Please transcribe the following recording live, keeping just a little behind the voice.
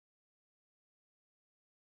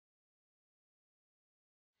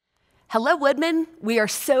Hello, Woodman. We are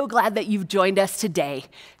so glad that you've joined us today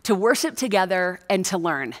to worship together and to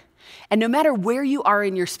learn. And no matter where you are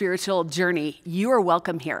in your spiritual journey, you are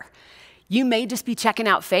welcome here. You may just be checking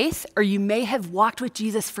out faith, or you may have walked with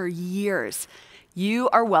Jesus for years. You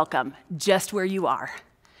are welcome just where you are.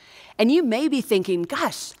 And you may be thinking,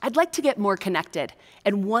 gosh, I'd like to get more connected.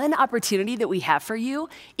 And one opportunity that we have for you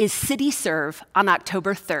is City Serve on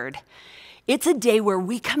October 3rd. It's a day where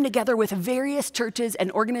we come together with various churches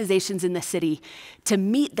and organizations in the city to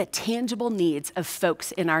meet the tangible needs of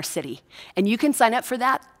folks in our city. And you can sign up for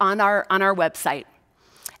that on our website.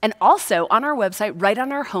 And also on our website, right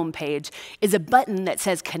on our homepage, is a button that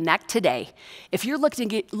says Connect Today. If you're looking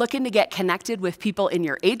to get connected with people in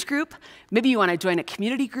your age group, maybe you want to join a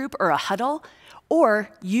community group or a huddle, or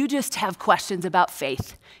you just have questions about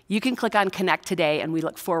faith, you can click on Connect Today, and we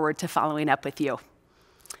look forward to following up with you.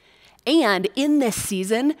 And in this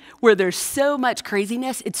season where there's so much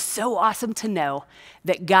craziness, it's so awesome to know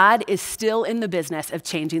that God is still in the business of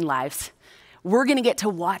changing lives. We're going to get to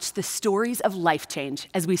watch the stories of life change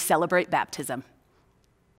as we celebrate baptism.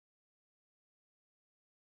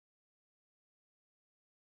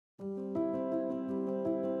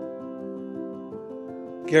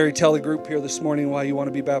 Gary, tell the group here this morning why you want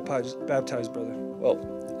to be baptized, brother.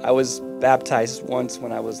 Well, I was baptized once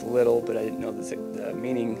when I was little, but I didn't know the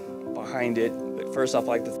meaning behind it. But first off, I'd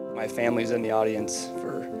like to thank my family's in the audience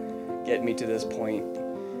for getting me to this point.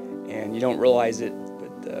 And you don't realize it,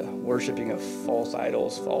 but the worshiping of false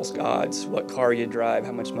idols, false gods, what car you drive,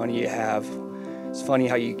 how much money you have. It's funny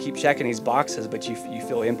how you keep checking these boxes, but you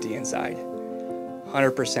feel empty inside.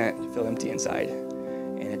 100% you feel empty inside.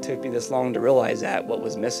 And it took me this long to realize that, what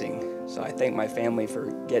was missing. So I thank my family for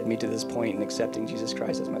getting me to this point and accepting Jesus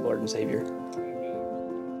Christ as my Lord and Savior.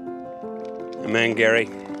 Amen, Gary.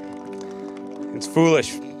 It's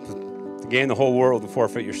foolish to gain the whole world and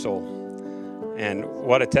forfeit your soul. And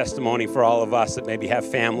what a testimony for all of us that maybe have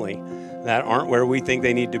family that aren't where we think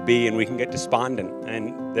they need to be, and we can get despondent.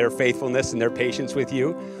 And their faithfulness and their patience with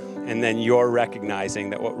you, and then you're recognizing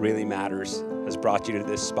that what really matters has brought you to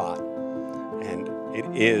this spot. And it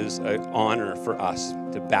is an honor for us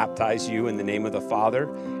to baptize you in the name of the Father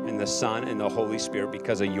and the Son and the Holy Spirit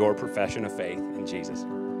because of your profession of faith in Jesus.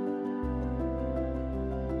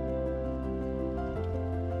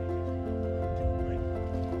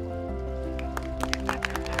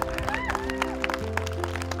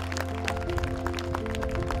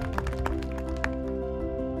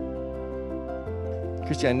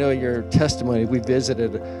 Christy, I know your testimony, we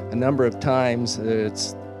visited a number of times.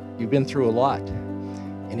 You've been through a lot,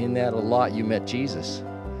 and in that a lot you met Jesus.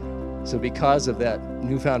 So because of that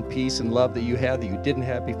newfound peace and love that you have that you didn't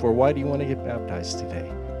have before, why do you want to get baptized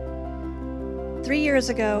today? 3 years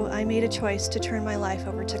ago, I made a choice to turn my life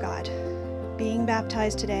over to God. Being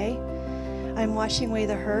baptized today, I'm washing away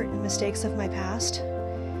the hurt and mistakes of my past.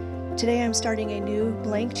 Today I'm starting a new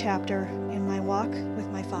blank chapter in my walk with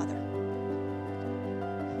my Father.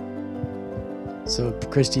 So,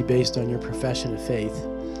 Christy, based on your profession of faith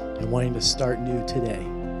and wanting to start new today,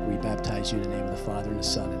 we baptize you in the name of the Father and the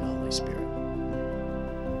Son and the Holy Spirit.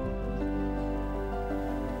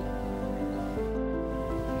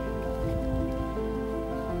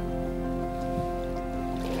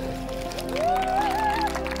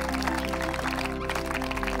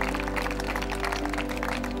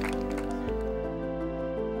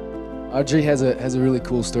 Audrey has a really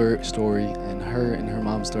cool story, and her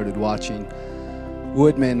mom started watching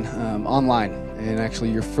Woodman online, and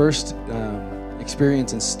actually your first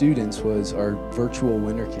experience in students was our virtual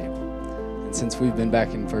winter camp. And since we've been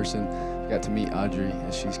back in person, we got to meet Audrey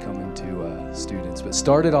as she's coming to students. But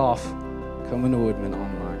started off coming to Woodman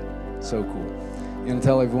online. So cool. You want to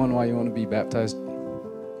tell everyone why you want to be baptized?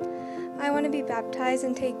 I want to be baptized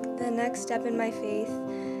and take the next step in my faith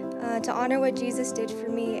to honor what Jesus did for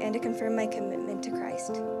me and to confirm my commitment to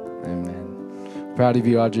Christ. Amen. Proud of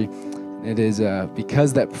you, Audrey. It is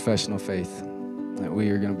because that professional faith that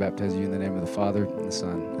we are going to baptize you in the name of the Father, and the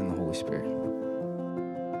Son, and the Holy Spirit.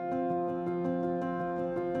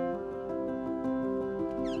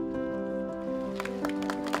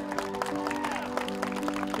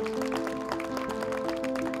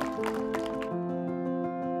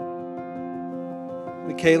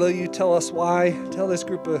 Michaela, you tell us why. Tell this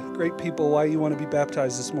group of great people why you want to be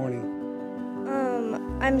baptized this morning.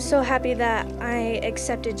 I'm so happy that I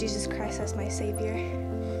accepted Jesus Christ as my Savior.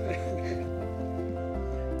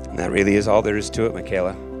 And that really is all there is to it,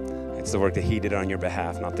 Michaela. It's the work that he did on your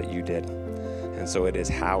behalf, not that you did. And so it is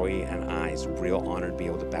Howie and I's real honor to be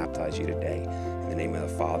able to baptize you today in the name of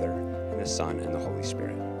the Father, and the Son, and the Holy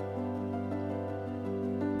Spirit.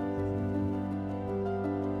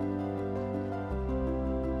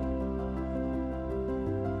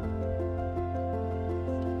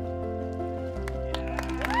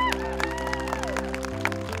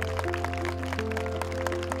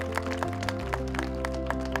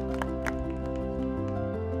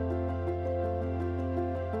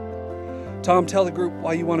 Tom, tell the group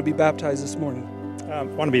why you want to be baptized this morning. I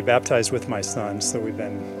want to be baptized with my son, so we've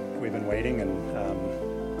been waiting,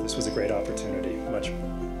 and this was a great opportunity, much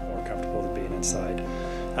more comfortable than being inside.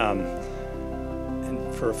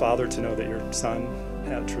 And for a father to know that your son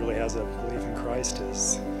truly has a belief in Christ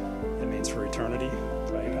it means for eternity,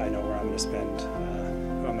 right? I know where I'm going to spend,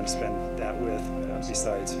 who I'm going to spend that with,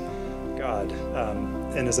 besides God.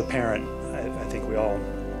 And as a parent, I think we all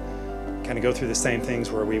kind of go through the same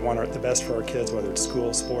things where we want the best for our kids, whether it's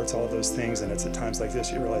school, sports, all of those things, and it's at times like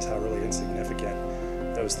this you realize how really insignificant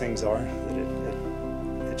those things are,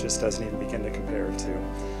 that it just doesn't even begin to compare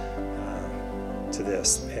to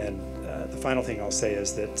this. And the final thing I'll say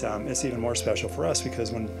is that it's even more special for us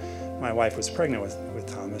because when my wife was pregnant with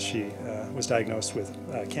Thomas, she was diagnosed with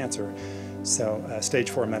cancer, so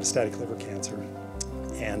stage 4 metastatic liver cancer.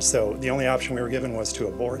 And so the only option we were given was to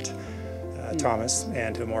abort Thomas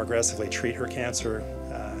and to more aggressively treat her cancer,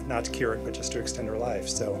 not to cure it, but just to extend her life.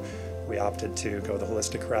 So we opted to go the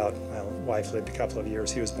holistic route. My wife lived a couple of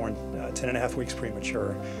years. He was born 10 and a half weeks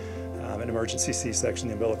premature. An emergency C-section,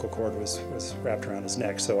 the umbilical cord was wrapped around his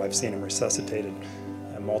neck, so I've seen him resuscitated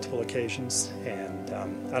on multiple occasions, and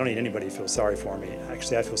I don't need anybody to feel sorry for me.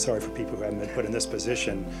 Actually, I feel sorry for people who haven't been put in this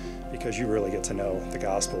position because you really get to know the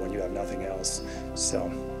gospel when you have nothing else.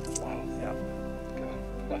 So, yeah.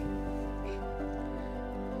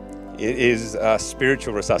 It is a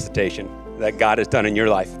spiritual resuscitation that God has done in your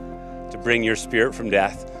life to bring your spirit from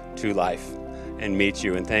death to life and meet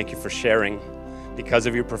you. And thank you for sharing because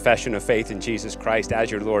of your profession of faith in Jesus Christ as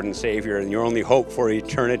your Lord and Savior and your only hope for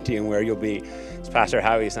eternity and where you'll be. It's Pastor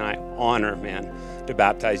Howie's and I honor, man, to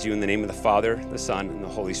baptize you in the name of the Father, the Son, and the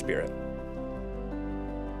Holy Spirit.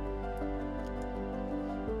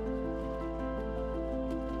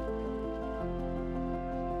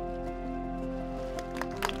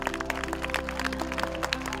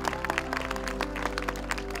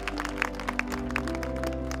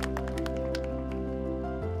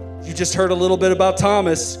 You just heard a little bit about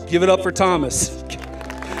Thomas. Give it up for Thomas.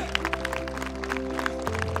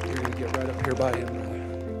 You're going to get right up here by him,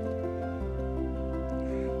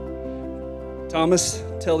 brother. Thomas,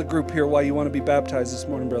 tell the group here why you want to be baptized this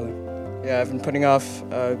morning, brother. Yeah, I've been putting off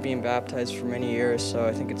being baptized for many years, so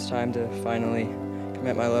I think it's time to finally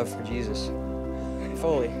commit my love for Jesus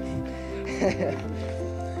fully.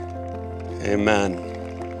 Amen.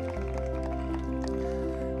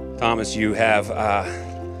 Thomas, you have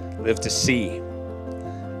lived to see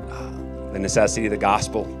the necessity of the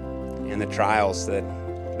gospel and the trials that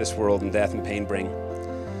this world and death and pain bring.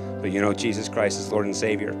 But you know Jesus Christ is Lord and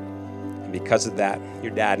Savior. And because of that,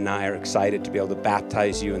 your dad and I are excited to be able to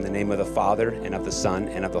baptize you in the name of the Father and of the Son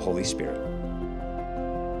and of the Holy Spirit.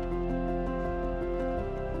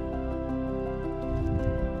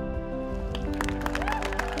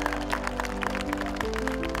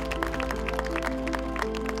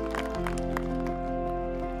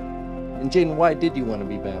 And Jane, why did you want to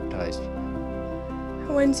be baptized?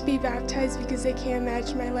 I wanted to be baptized because I can't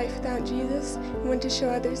imagine my life without Jesus and want to show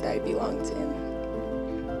others that I belong to him.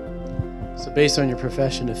 So based on your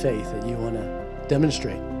profession of faith that you want to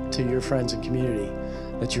demonstrate to your friends and community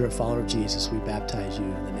that you're a follower of Jesus, we baptize you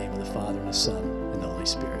in the name of the Father and the Son and the Holy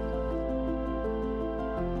Spirit.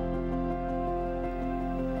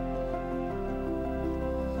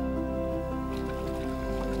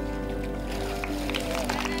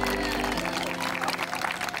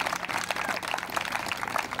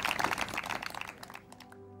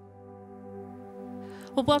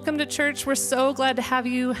 Well, welcome to church. We're so glad to have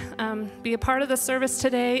you be a part of the service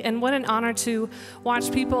today, and what an honor to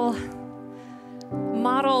watch people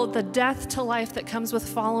model the death to life that comes with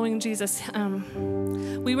following Jesus.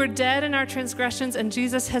 We were dead in our transgressions, and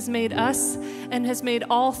Jesus has made us and has made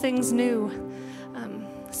all things new.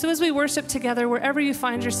 So as we worship together, wherever you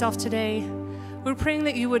find yourself today, we're praying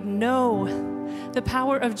that you would know the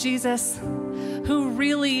power of Jesus, who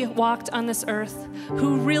really walked on this earth,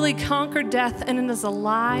 who really conquered death and is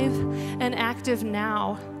alive and active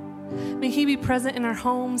now. May he be present in our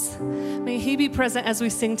homes. May he be present as we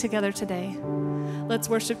sing together today. Let's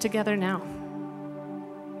worship together now.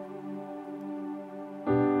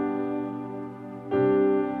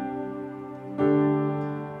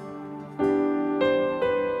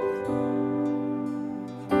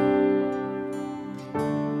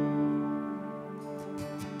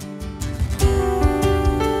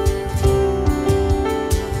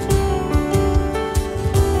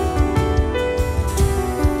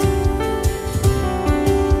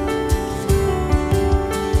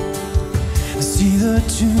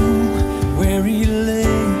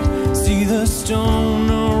 Stone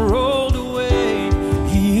rolled away.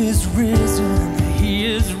 He is risen, he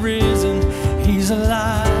is risen.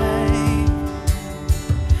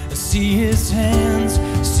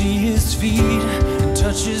 feet and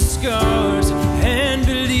touch his scars and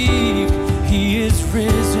believe he is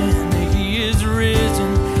risen, he is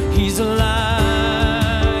risen, he's alive.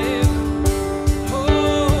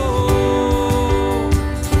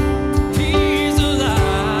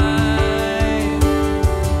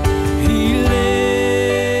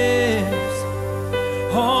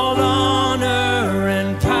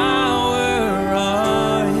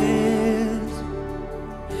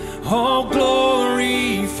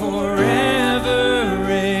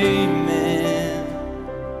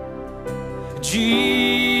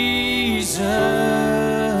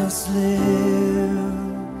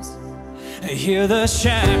 Hear the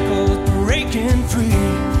shackles breaking free.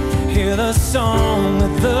 Hear the song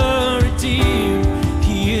of the redeemed.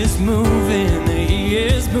 He is moving, he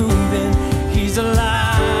is moving, he's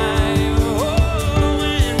alive. Oh,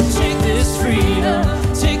 and take this freedom,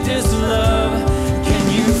 take this love. Can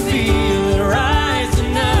you feel it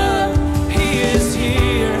rising up? He is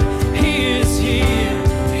here, he is here,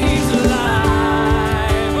 he's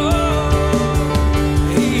alive. Oh,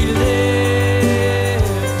 he lives.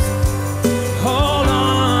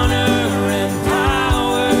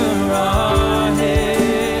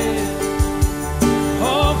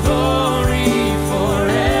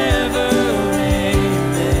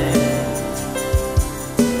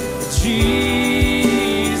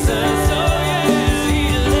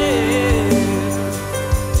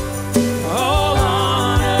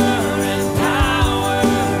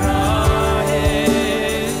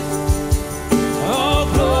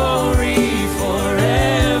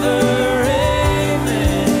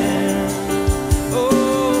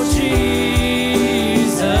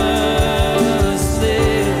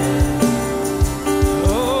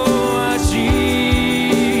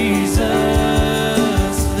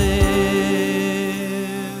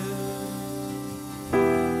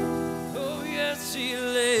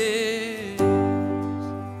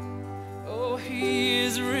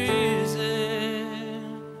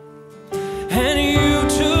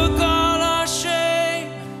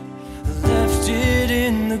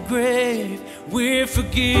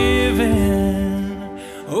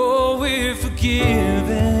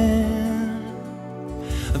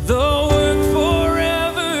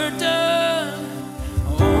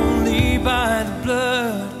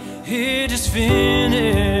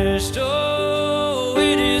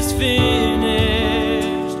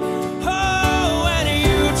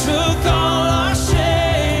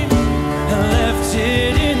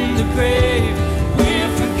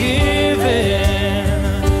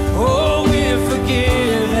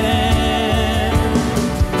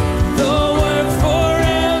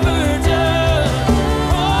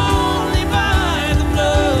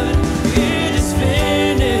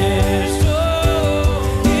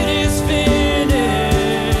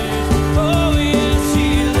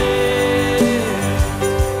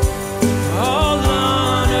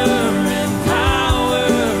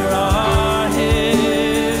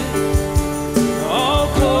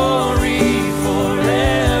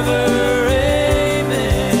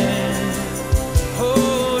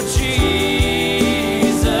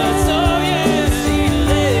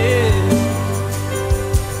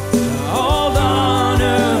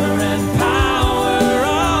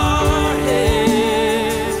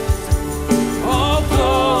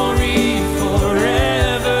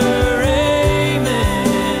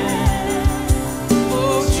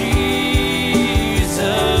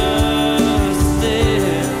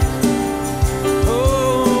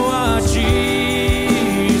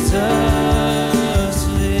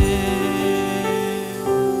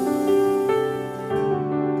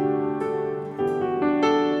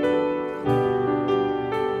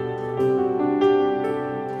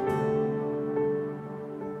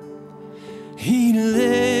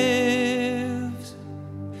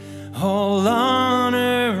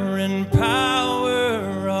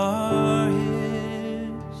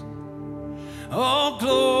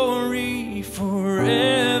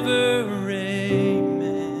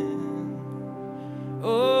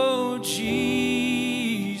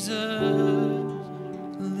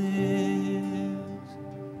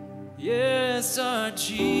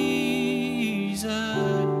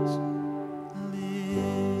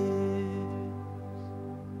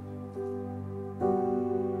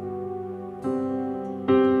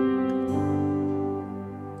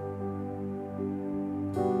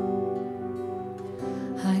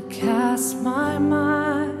 Cast my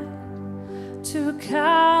mind to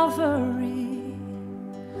Calvary,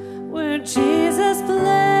 where Jesus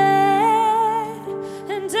bled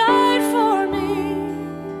and died for me.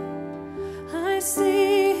 I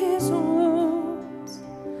see his wounds,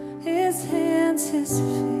 his hands, his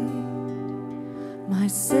feet, my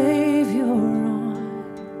Savior.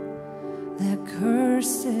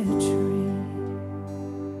 set free.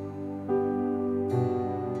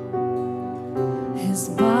 His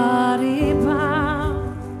body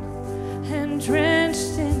bound and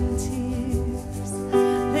drenched in tears,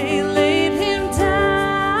 they laid him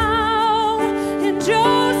down in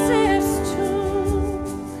Joseph's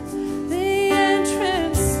tomb, the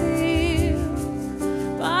entrance sealed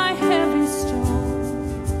by heavy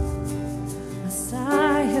stone.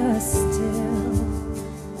 Messiah still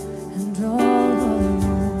and all alone.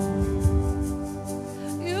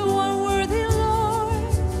 You are worthy,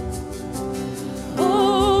 Lord.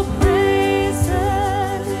 Oh, praise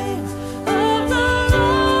the name of the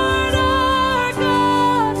Lord our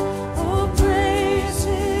God. Oh, praise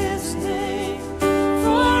His name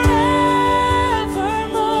forevermore.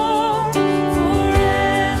 For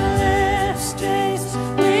endless days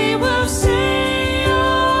we will sing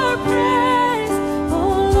your praise.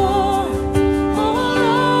 Oh Lord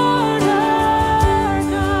our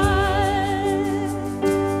God.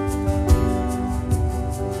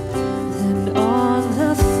 And on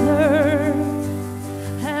the third,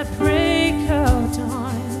 at break of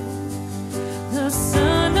dawn, the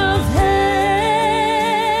Son of Heaven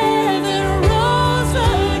rose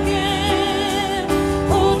again.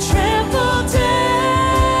 Oh, trample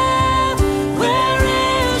death, where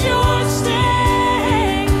is your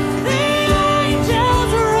sting? The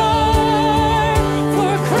angels roar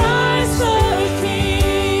for Christ the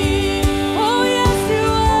King. Oh, yes, you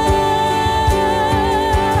are.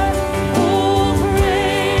 Oh,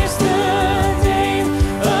 praise the name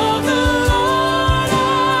of the Lord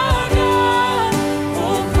our God.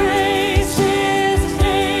 Oh, praise His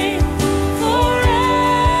name forevermore.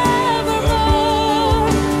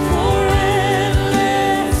 For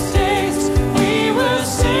endless days we will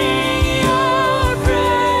sing your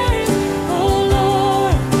praise. Oh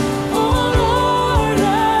Lord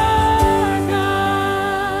our God.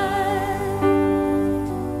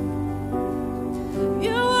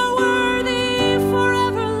 You are worthy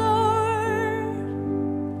forever, Lord.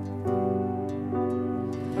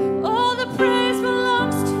 All the praise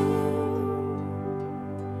belongs to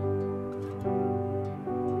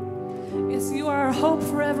you. Yes, you are our hope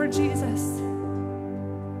forever, Jesus.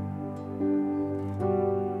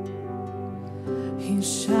 He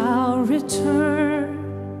shall return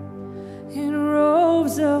in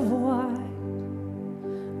robes of white.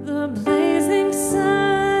 The blazing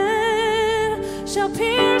sun shall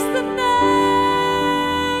pierce the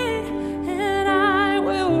night, and I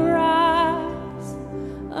will rise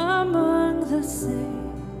among the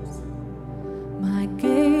saints, my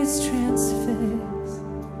gaze transfixed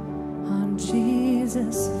on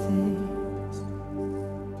Jesus' face.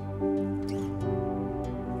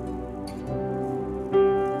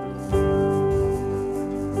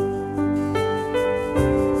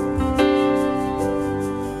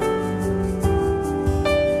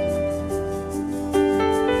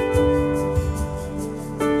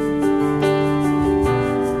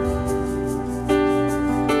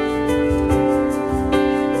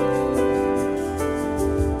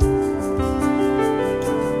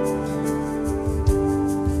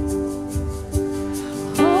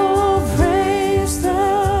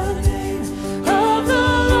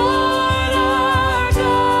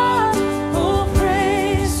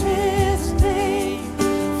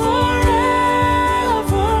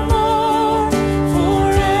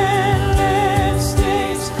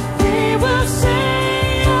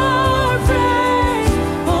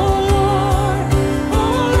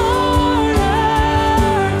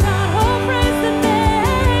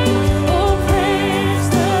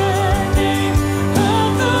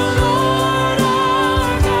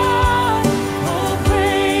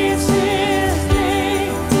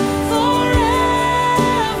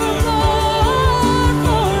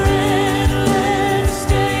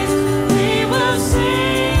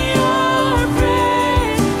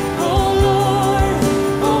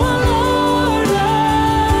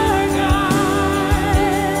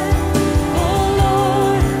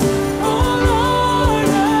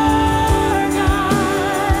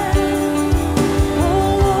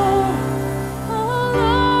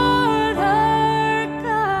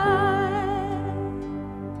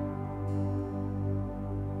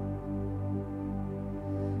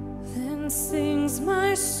 Then sings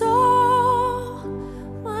my soul,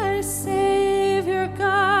 my Savior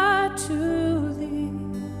God, to thee.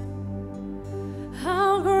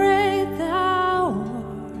 How great thou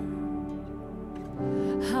art,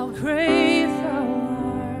 how great thou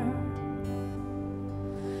art.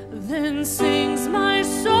 Then sings my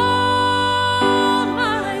soul,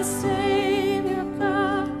 my Savior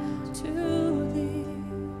God, to thee.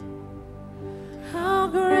 How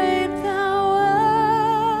great thou art.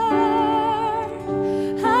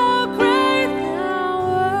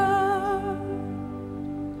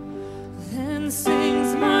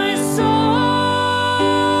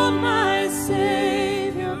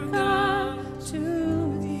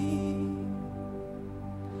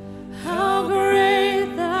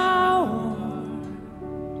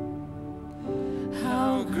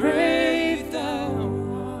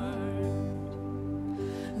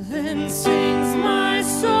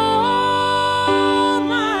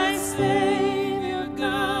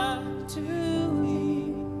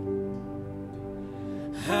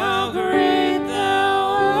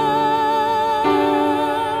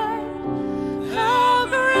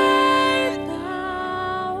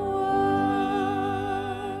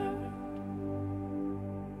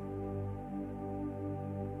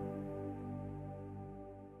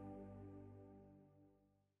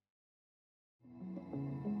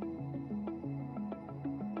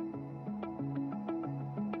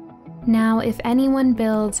 Now, if anyone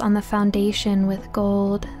builds on the foundation with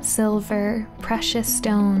gold, silver, precious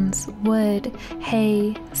stones, wood,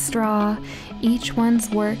 hay, straw, each one's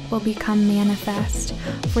work will become manifest,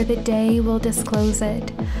 for the day will disclose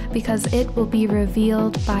it, because it will be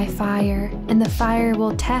revealed by fire, and the fire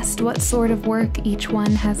will test what sort of work each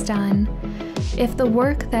one has done. If the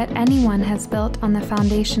work that anyone has built on the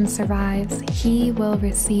foundation survives, he will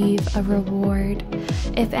receive a reward.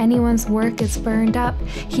 If anyone's work is burned up,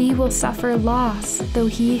 he will suffer loss, though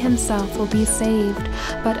he himself will be saved,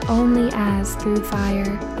 but only as through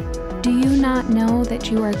fire. Do you not know that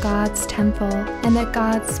you are God's temple, and that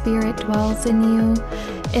God's Spirit dwells in you?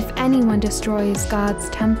 If anyone destroys God's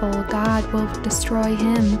temple, God will destroy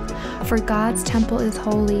him, for God's temple is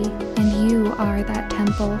holy, and you are that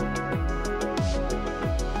temple.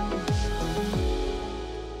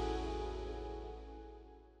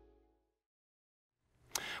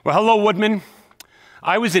 Well, hello, Woodman.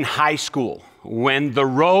 I was in high school when the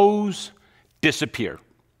rows disappear.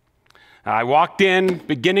 I walked in,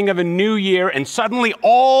 beginning of a new year, and suddenly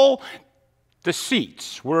all the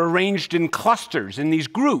seats were arranged in clusters, in these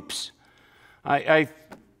groups. I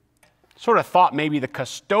sort of thought maybe the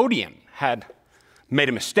custodian had made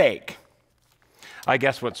a mistake. I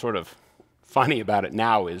guess what's sort of funny about it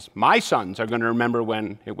now is my sons are going to remember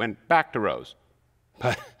when it went back to rows.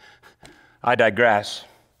 But I digress.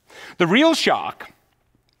 The real shock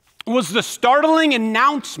was the startling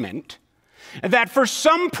announcement that for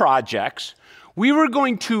some projects, we were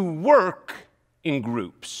going to work in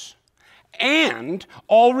groups and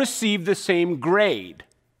all receive the same grade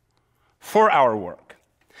for our work.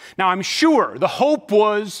 Now, I'm sure the hope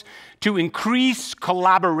was to increase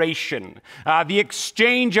collaboration, the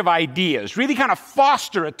exchange of ideas, really kind of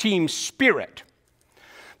foster a team spirit.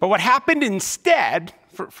 But what happened instead,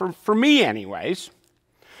 for me anyways,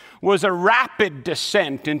 was a rapid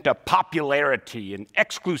descent into popularity and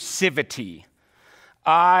exclusivity.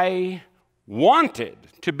 I wanted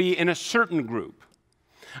to be in a certain group.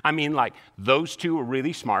 I mean, like, those two are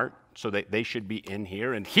really smart, so they should be in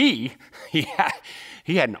here. And he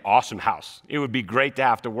had an awesome house. It would be great to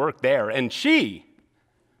have to work there. And she,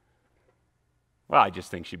 well, I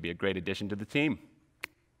just think she'd be a great addition to the team.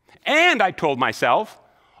 And I told myself,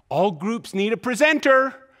 all groups need a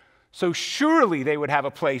presenter. So surely they would have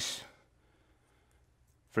a place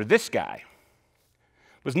for this guy.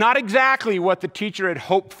 It was not exactly what the teacher had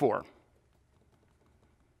hoped for.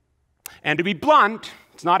 And to be blunt,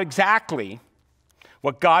 it's not exactly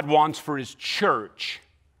what God wants for his church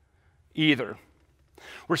either.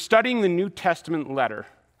 We're studying the New Testament letter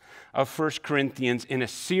of 1 Corinthians in a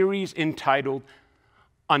series entitled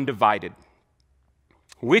Undivided,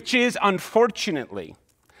 which is unfortunately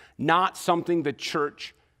not something the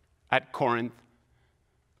church at Corinth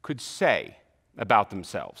could say about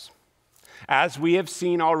themselves. As we have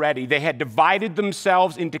seen already, they had divided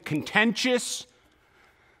themselves into contentious,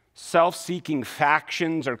 self-seeking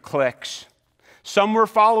factions or cliques. Some were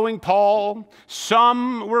following Paul,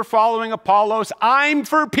 some were following Apollos. I'm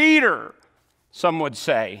for Peter, some would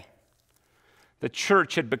say. The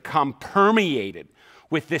church had become permeated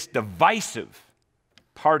with this divisive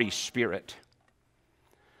party spirit.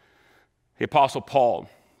 The Apostle Paul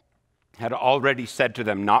had already said to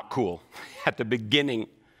them, not cool, at the beginning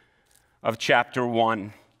of chapter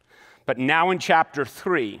 1. But now in chapter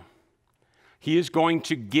 3, he is going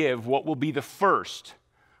to give what will be the first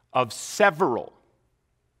of several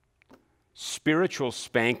spiritual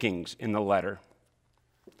spankings in the letter.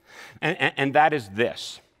 And that is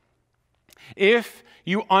this. If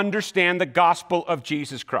you understand the gospel of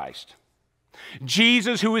Jesus Christ,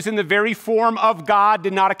 Jesus, who is in the very form of God,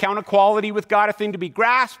 did not account equality with God a thing to be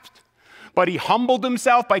grasped, but he humbled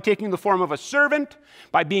himself by taking the form of a servant,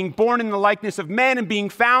 by being born in the likeness of men and being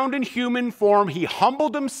found in human form. He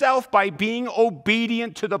humbled himself by being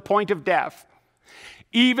obedient to the point of death,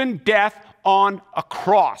 even death on a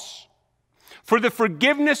cross, for the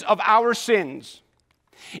forgiveness of our sins.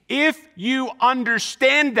 If you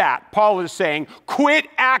understand that, Paul is saying, quit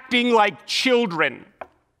acting like children.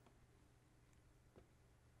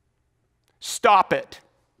 Stop it.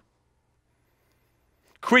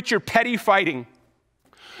 Quit your petty fighting,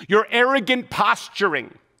 your arrogant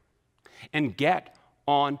posturing, and get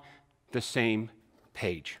on the same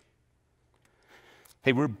page.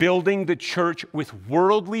 They were building the church with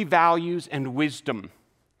worldly values and wisdom,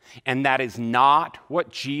 and that is not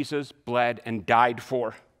what Jesus bled and died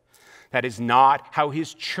for. That is not how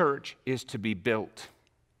his church is to be built.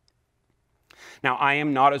 Now, I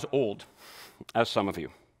am not as old as some of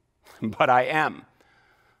you, but I am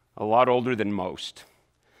a lot older than most.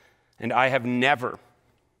 And I have never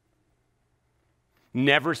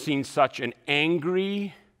never seen such an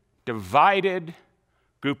angry, divided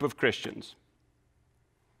group of Christians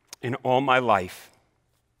in all my life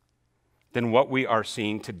than what we are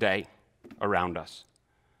seeing today around us.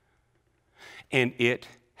 And it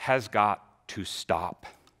has got to stop.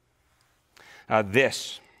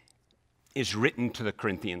 This is written to the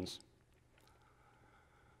Corinthians.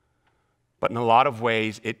 But in a lot of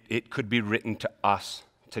ways, it could be written to us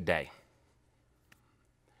today.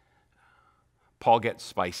 Paul gets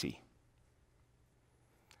spicy.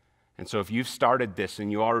 And so if you've started this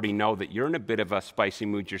and you already know that you're in a bit of a spicy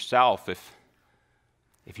mood yourself,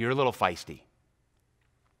 if you're a little feisty,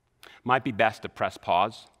 might be best to press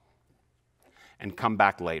pause and come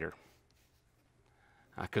back later,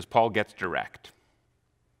 because Paul gets direct.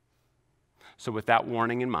 So with that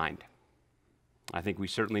warning in mind, I think we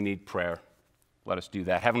certainly need prayer. Let us do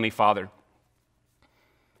that. Heavenly Father,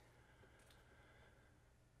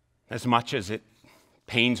 as much as it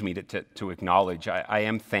pains me to acknowledge, I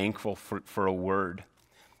am thankful for a word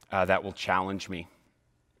that will challenge me.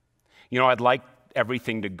 You know, I'd like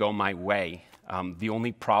everything to go my way. The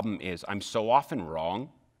only problem is I'm so often wrong,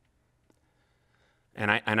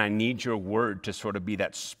 and I need your word to sort of be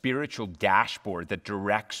that spiritual dashboard that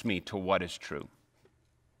directs me to what is true.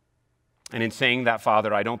 And in saying that,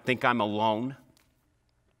 Father, I don't think I'm alone.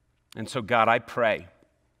 And so, God, I pray,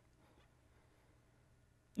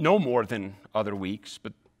 no more than other weeks,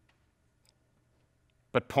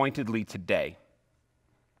 but pointedly today,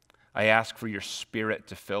 I ask for your Spirit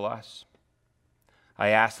to fill us. I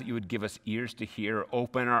ask that you would give us ears to hear,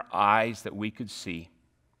 open our eyes that we could see.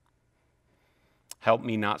 Help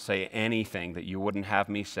me not say anything that you wouldn't have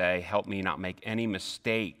me say. Help me not make any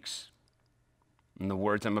mistakes in the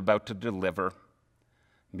words I'm about to deliver.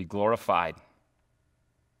 Be glorified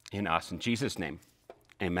in us. In Jesus' name,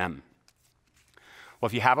 amen. Well,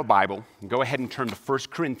 if you have a Bible, go ahead and turn to 1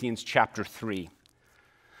 Corinthians chapter 3.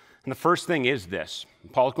 And the first thing is this.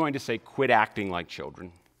 Paul's going to say, quit acting like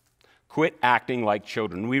children. Quit acting like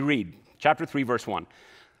children. We read chapter 3, verse 1.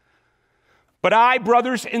 But I,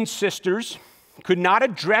 brothers and sisters, could not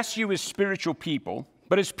address you as spiritual people,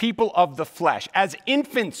 but as people of the flesh, as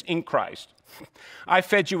infants in Christ. I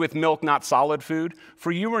fed you with milk, not solid food,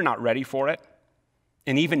 for you were not ready for it.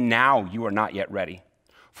 And even now you are not yet ready,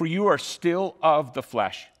 for you are still of the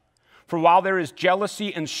flesh. For while there is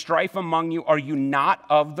jealousy and strife among you, are you not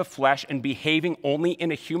of the flesh and behaving only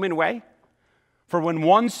in a human way? For when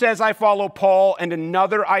one says, I follow Paul, and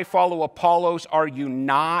another, I follow Apollos, are you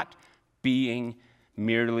not being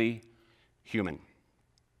merely human?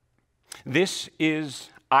 This is,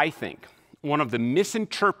 I think, one of the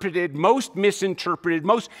misinterpreted, most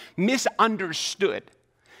misunderstood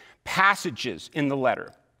passages in the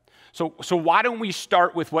letter. So why don't we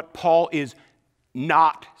start with what Paul is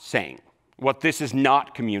not saying, what this is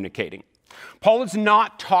not communicating. Paul is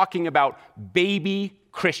not talking about baby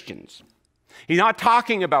Christians. He's not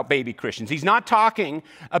talking about baby Christians. He's not talking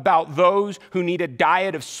about those who need a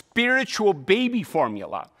diet of spiritual baby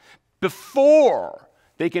formula before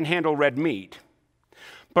they can handle red meat.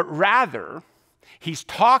 But rather, he's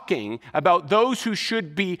talking about those who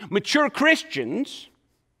should be mature Christians,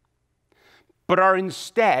 but are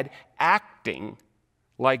instead acting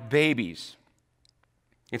like babies.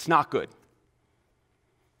 It's not good.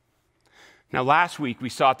 Now, last week we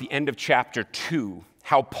saw at the end of chapter 2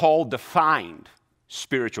 how Paul defined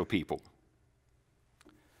spiritual people.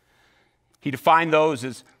 He defined those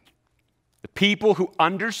as the people who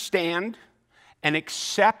understand and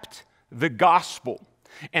accept the gospel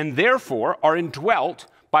and therefore are indwelt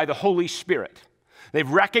by the Holy Spirit. They've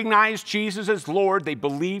recognized Jesus as Lord, they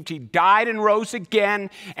believed he died and rose again,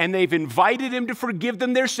 and they've invited him to forgive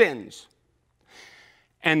them their sins.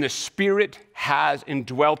 And the Spirit has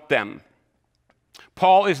indwelt them.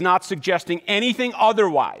 Paul is not suggesting anything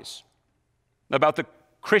otherwise about the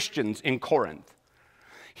Christians in Corinth.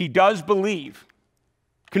 He does believe,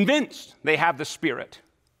 convinced they have the Spirit,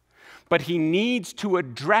 but he needs to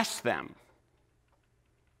address them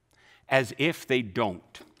as if they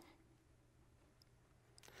don't.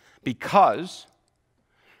 Because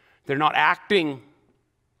they're not acting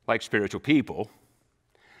like spiritual people,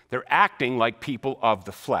 they're acting like people of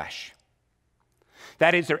the flesh.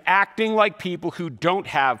 That is, they're acting like people who don't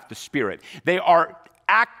have the Spirit. They are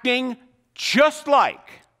acting just like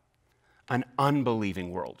an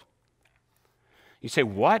unbelieving world. You say,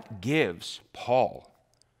 what gives Paul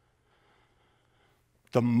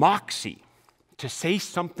the moxie to say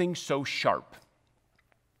something so sharp?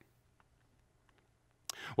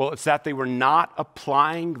 Well, it's that they were not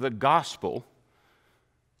applying the gospel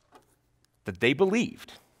that they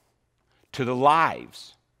believed to the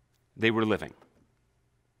lives they were living.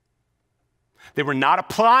 They were not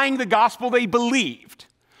applying the gospel they believed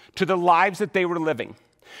to the lives that they were living.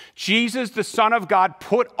 Jesus, the Son of God,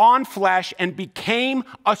 put on flesh and became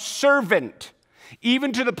a servant,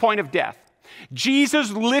 even to the point of death.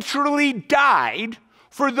 Jesus literally died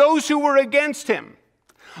for those who were against him.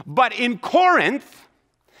 But in Corinth,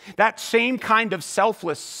 that same kind of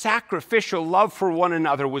selfless, sacrificial love for one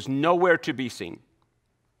another was nowhere to be seen.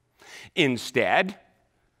 Instead,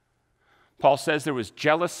 Paul says there was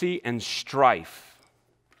jealousy and strife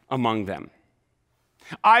among them.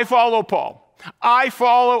 I follow Paul. I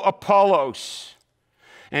follow Apollos.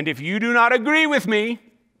 And if you do not agree with me,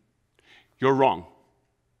 you're wrong.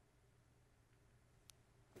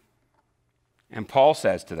 And Paul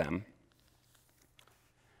says to them,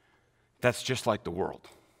 that's just like the world.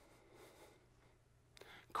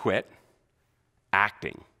 Quit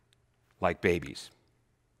acting like babies.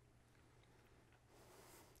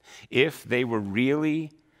 If they were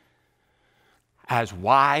really as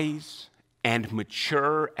wise and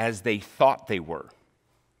mature as they thought they were,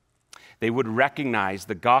 they would recognize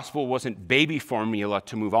the gospel wasn't baby formula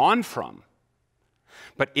to move on from,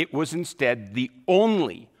 but it was instead the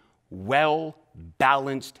only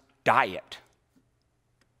well-balanced diet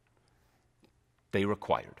they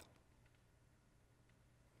required.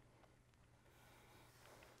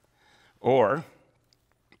 Or,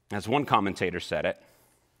 as one commentator said it,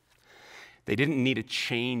 they didn't need a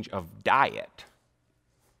change of diet.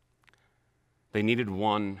 They needed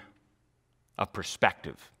one of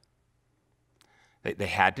perspective. They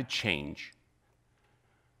had to change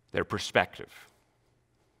their perspective.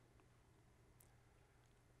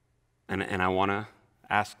 And I want to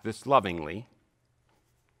ask this lovingly,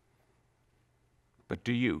 but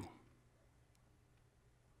do you?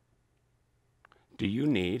 Do you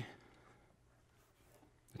need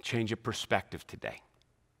a change of perspective today?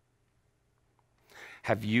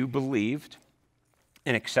 Have you believed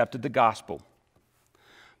and accepted the gospel,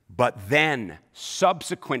 but then,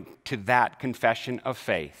 subsequent to that confession of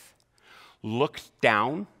faith, looked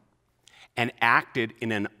down and acted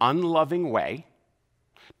in an unloving way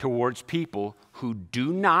towards people who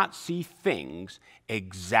do not see things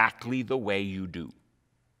exactly the way you do?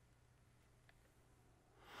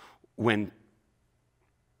 When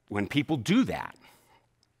people do that,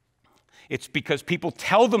 it's because people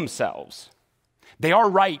tell themselves they are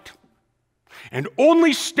right and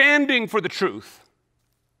only standing for the truth.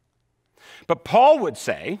 But Paul would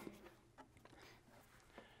say,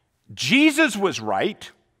 Jesus was right,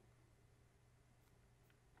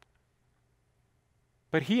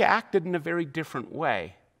 but he acted in a very different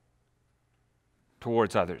way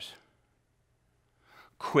towards others.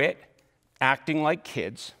 Quit acting like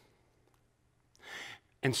kids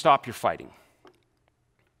and stop your fighting.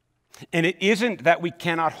 And it isn't that we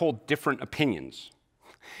cannot hold different opinions.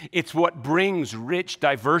 It's what brings rich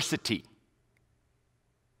diversity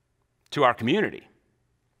to our community.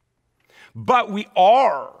 But we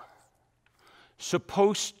are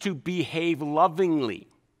supposed to behave lovingly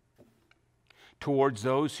towards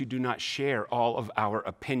those who do not share all of our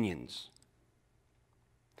opinions.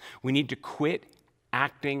 We need to quit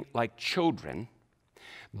acting like children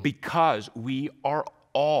because we are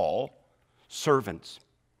all servants.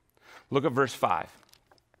 Look at verse 5.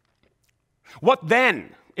 What then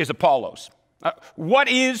is Apollos? What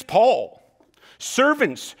is Paul?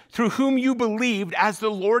 Servants through whom you believed as the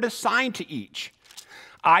Lord assigned to each.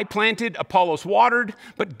 I planted, Apollos watered,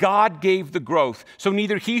 but God gave the growth. So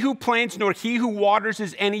neither he who plants nor he who waters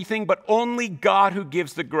is anything, but only God who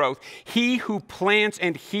gives the growth. He who plants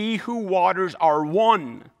and he who waters are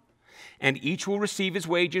one, and each will receive his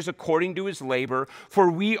wages according to his labor.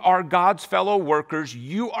 For we are God's fellow workers.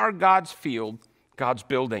 You are God's field, God's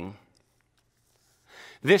building.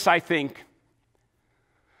 This, I think,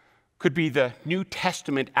 could be the New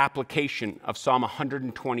Testament application of Psalm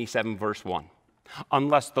 127, verse 1.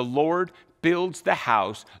 Unless the Lord builds the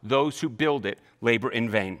house, those who build it labor in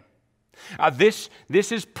vain. This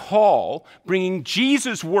is Paul bringing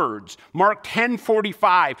Jesus' words, Mark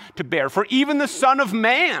 10:45, to bear. For even the Son of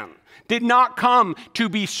Man did not come to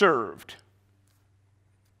be served,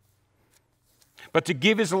 but to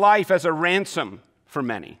give his life as a ransom for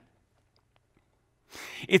many.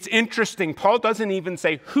 It's interesting, Paul doesn't even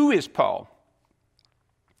say, who is Paul?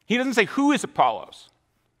 He doesn't say, who is Apollos?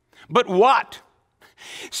 But what?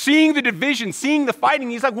 Seeing the division, seeing the fighting,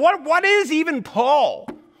 he's like, what is even Paul?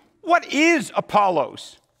 What is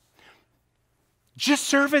Apollos? Just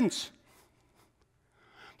servants.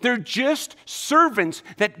 They're just servants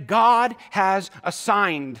that God has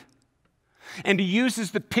assigned. And he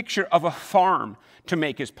uses the picture of a farm to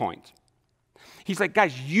make his point. He's like,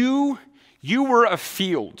 guys, you were a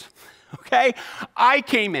field, okay? I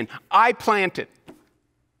came in, I planted.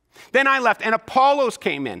 Then I left, and Apollos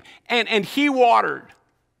came in, and he watered.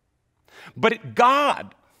 But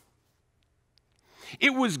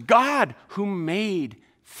it was God who made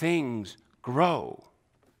things grow.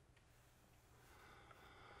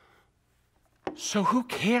 So who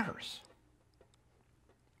cares?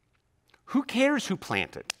 Who cares who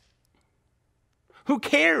planted? Who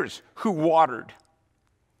cares who watered?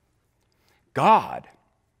 God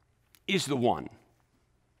is the one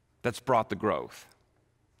that's brought the growth.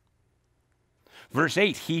 Verse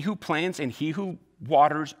 8, he who plants and he who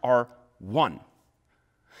waters are one,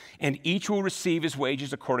 and each will receive his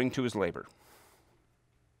wages according to his labor.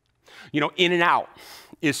 You know, In and Out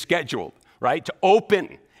is scheduled, right, to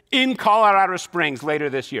open in Colorado Springs later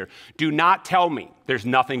this year. Do not tell me there's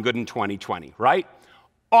nothing good in 2020, right?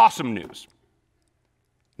 Awesome news.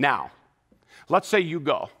 Now, let's say you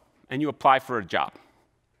go and you apply for a job,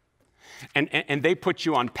 and they put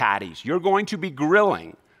you on patties. You're going to be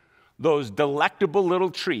grilling those delectable little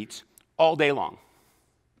treats all day long.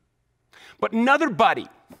 But another buddy,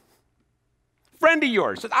 friend of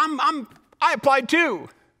yours, says, I applied too.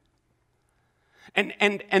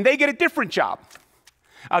 And they get a different job.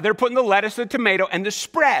 They're putting the lettuce, the tomato, and the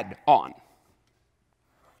spread on.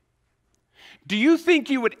 Do you think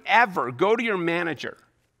you would ever go to your manager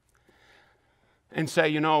and say,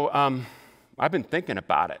 you know, I've been thinking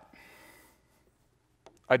about it.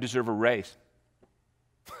 I deserve a raise.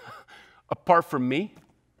 Apart from me,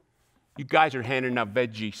 you guys are handing out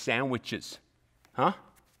veggie sandwiches, huh?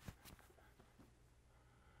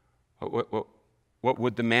 What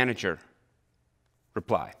would the manager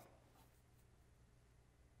reply?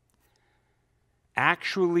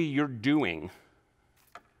 Actually, you're doing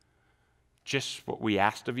just what we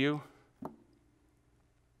asked of you,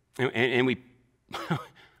 and we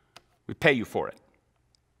we pay you for it.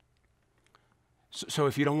 So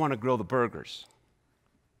if you don't want to grill the burgers,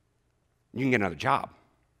 you can get another job.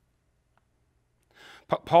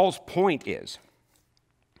 Paul's point is,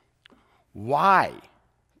 why,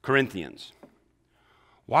 Corinthians,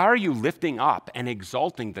 why are you lifting up and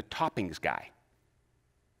exalting the toppings guy?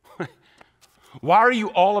 Why are you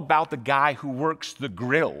all about the guy who works the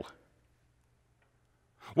grill?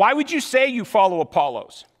 Why would you say you follow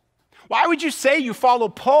Apollos? Why would you say you follow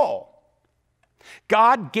Paul?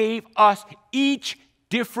 God gave us each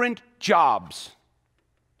different jobs.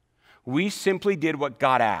 We simply did what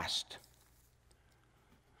God asked.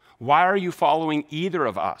 Why are you following either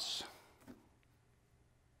of us?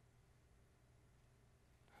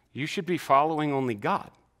 You should be following only God.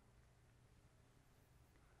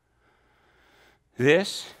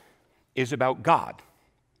 This is about God.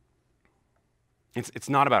 It's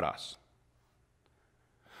not about us.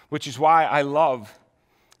 Which is why I love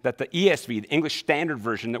that the ESV, the English Standard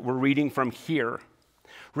Version that we're reading from here,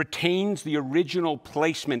 retains the original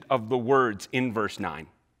placement of the words in verse 9.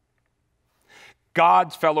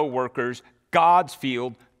 God's fellow workers, God's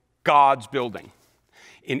field, God's building.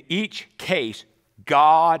 In each case,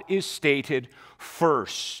 God is stated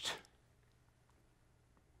first.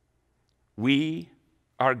 We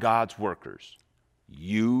are God's workers.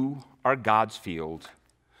 You are God's field.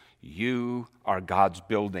 You are God's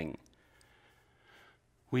building.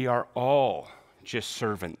 We are all just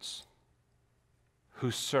servants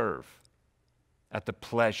who serve at the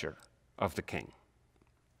pleasure of the King.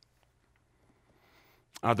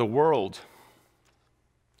 The world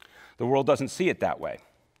doesn't see it that way.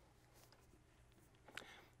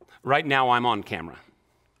 Right now, I'm on camera.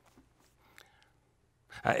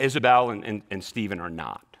 Isabel and Stephen are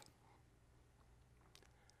not.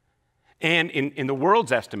 And in the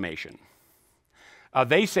world's estimation,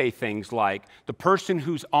 they say things like, the person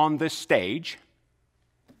who's on this stage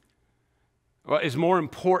is more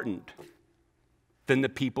important than the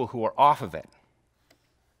people who are off of it.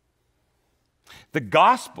 The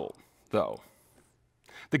gospel, though,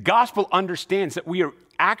 the gospel understands that we are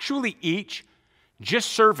actually each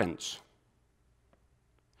just servants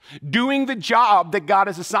doing the job that God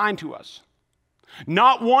has assigned to us.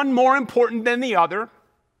 Not one more important than the other,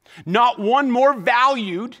 not one more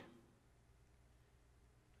valued,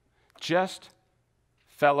 just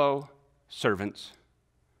fellow servants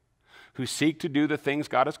who seek to do the things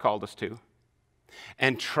God has called us to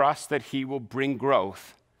and trust that He will bring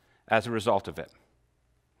growth as a result of it.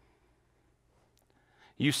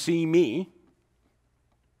 You see me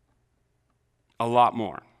a lot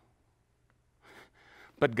more,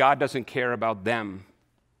 but God doesn't care about them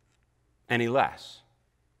any less.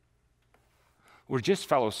 We're just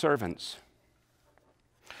fellow servants.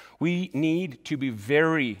 We need to be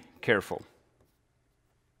very careful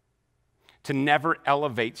to never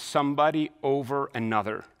elevate somebody over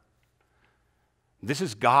another. This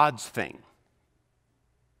is God's thing.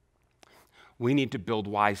 We need to build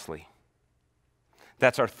wisely.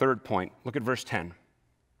 That's our third point. Look at verse 10.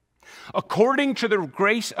 According to the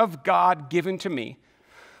grace of God given to me,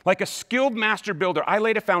 like a skilled master builder, I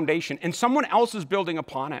laid a foundation, and someone else is building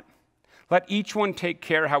upon it. Let each one take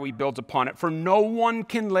care how he builds upon it, for no one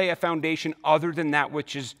can lay a foundation other than that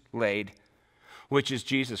which is laid, which is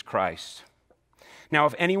Jesus Christ. Now,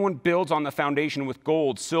 if anyone builds on the foundation with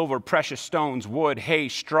gold, silver, precious stones, wood, hay,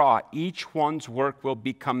 straw, each one's work will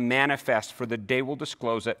become manifest, for the day will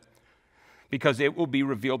disclose it, because it will be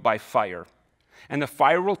revealed by fire. And the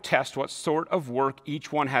fire will test what sort of work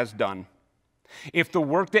each one has done. If the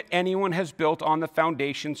work that anyone has built on the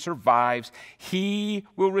foundation survives, he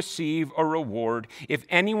will receive a reward. If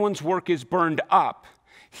anyone's work is burned up,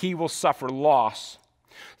 he will suffer loss,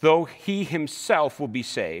 though he himself will be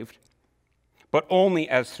saved, but only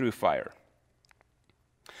as through fire.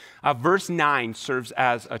 Verse 9 serves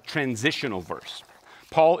as a transitional verse.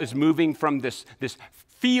 Paul is moving from this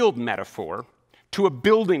field metaphor to a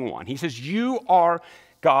building one. He says, you are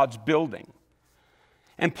God's building.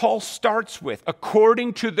 And Paul starts with,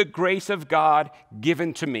 according to the grace of God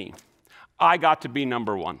given to me, I got to be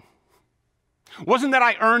number one. Wasn't that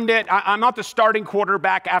I earned it? I'm not the starting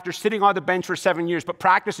quarterback after sitting on the bench for 7 years, but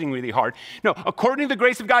practicing really hard. No, according to the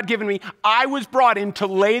grace of God given me, I was brought in to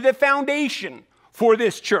lay the foundation for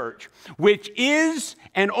this church, which is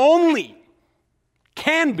and only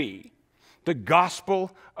can be the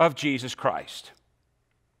gospel of Jesus Christ.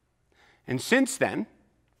 And since then,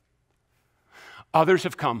 others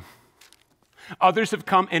have come. Others have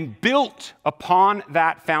come and built upon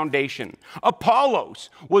that foundation. Apollos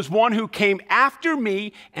was one who came after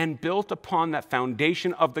me and built upon that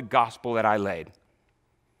foundation of the gospel that I laid.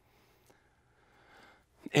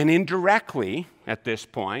 And indirectly, at this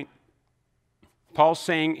point, Paul's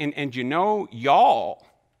saying, and you know, y'all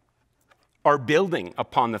are building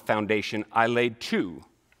upon the foundation I laid too.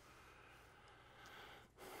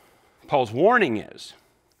 Paul's warning is,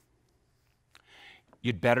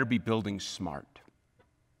 you'd better be building smart.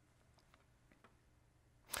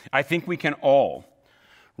 I think we can all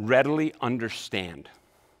readily understand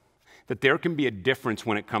that there can be a difference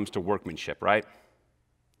when it comes to workmanship, right?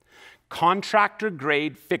 Contractor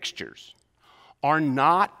grade fixtures are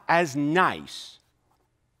not as nice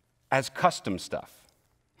as custom stuff.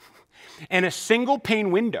 And a single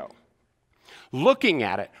pane window, looking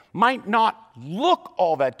at it, might not look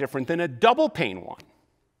all that different than a double pane one.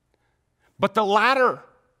 But the latter,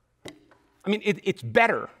 it's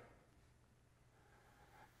better.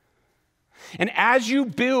 And as you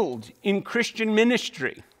build in Christian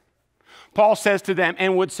ministry, Paul says to them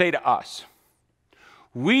and would say to us,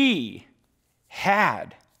 we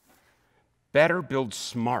had better build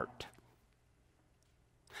smart,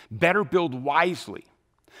 better build wisely,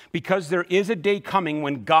 because there is a day coming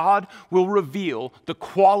when God will reveal the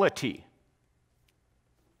quality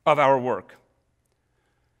of our work.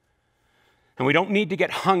 And we don't need to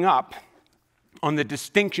get hung up on the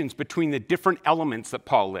distinctions between the different elements that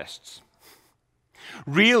Paul lists.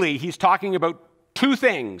 Really, he's talking about two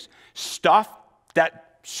things: stuff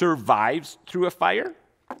that survives through a fire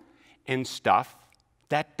and stuff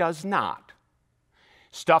that does not.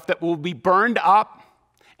 Stuff that will be burned up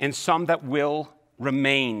and some that will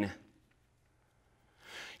remain.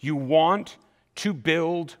 You want to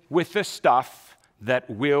build with the stuff that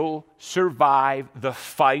will survive the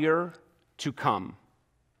fire to come.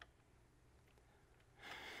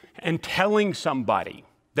 And telling somebody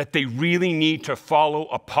that they really need to follow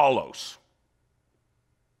Apollos,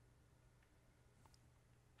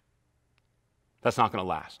 that's not going to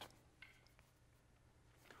last.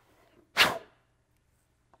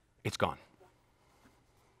 It's gone.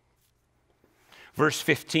 Verse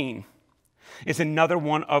 15 is another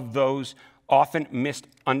one of those often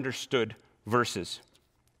misunderstood verses.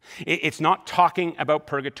 It's not talking about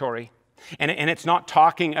purgatory. And it's not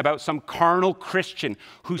talking about some carnal Christian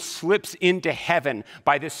who slips into heaven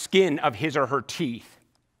by the skin of his or her teeth.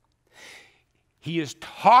 He is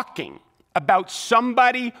talking about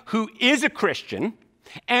somebody who is a Christian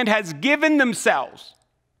and has given themselves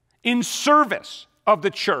in service of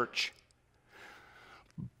the church.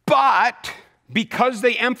 But because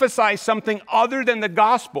they emphasize something other than the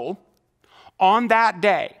gospel, on that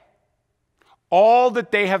day, all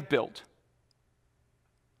that they have built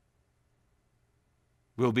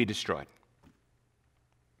will be destroyed.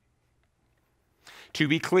 To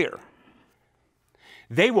be clear,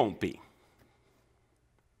 they won't be.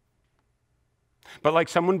 But like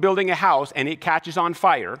someone building a house and it catches on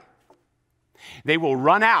fire, they will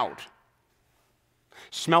run out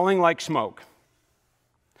smelling like smoke.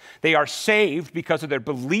 They are saved because of their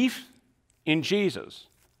belief in Jesus.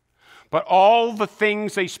 But all the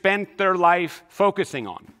things they spent their life focusing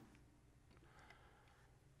on,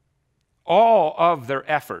 all of their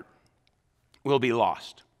effort will be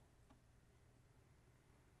lost.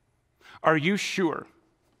 Are you sure?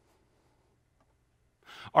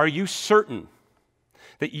 Are you certain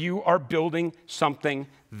that you are building something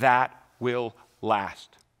that will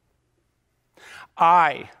last?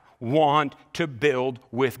 I want to build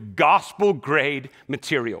with gospel-grade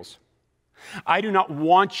materials. I do not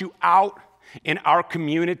want you out in our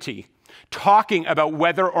community talking about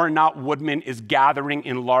whether or not Woodman is gathering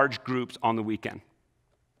in large groups on the weekend.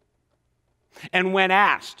 And when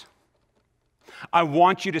asked, I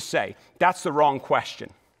want you to say, that's the wrong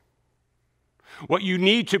question. What you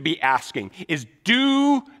need to be asking is,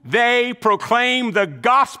 do they proclaim the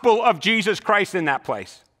gospel of Jesus Christ in that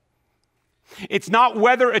place? It's not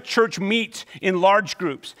whether a church meets in large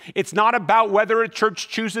groups. It's not about whether a church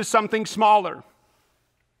chooses something smaller.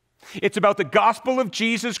 It's about the gospel of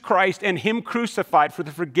Jesus Christ and Him crucified for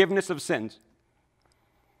the forgiveness of sins.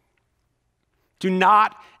 Do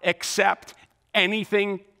not accept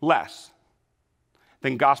anything less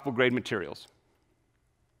than gospel-grade materials.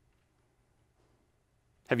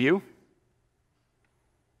 Have you?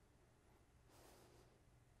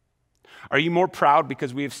 Are you more proud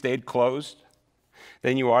because we have stayed closed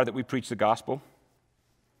than you are that we preach the gospel?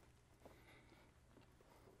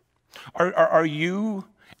 Are you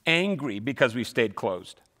angry because we stayed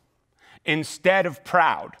closed instead of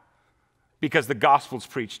proud because the gospel's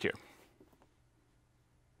preached here?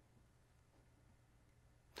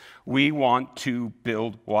 We want to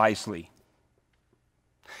build wisely.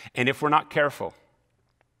 And if we're not careful,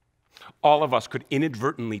 all of us could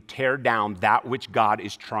inadvertently tear down that which God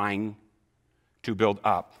is trying to build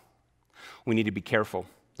up. We need to be careful.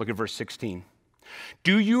 Look at verse 16.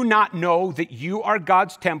 Do you not know that you are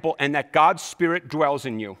God's temple and that God's Spirit dwells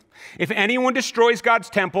in you? If anyone destroys God's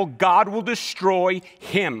temple, God will destroy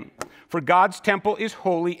him. For God's temple is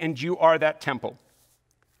holy and you are that temple.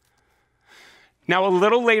 Now, a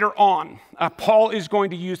little later on, Paul is going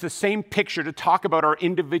to use the same picture to talk about our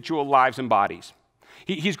individual lives and bodies.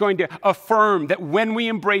 He's going to affirm that when we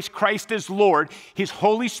embrace Christ as Lord, His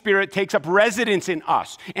Holy Spirit takes up residence in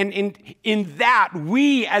us. And in that,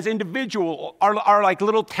 we as individuals are like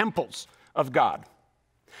little temples of God.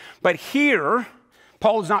 But here,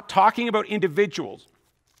 Paul is not talking about individuals.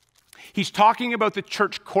 He's talking about the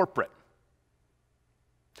church corporate.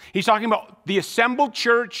 He's talking about the assembled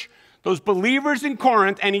church, those believers in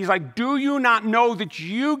Corinth, and he's like, do you not know that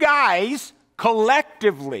you guys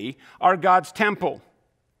collectively are God's temple?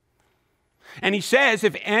 And he says,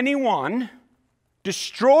 if anyone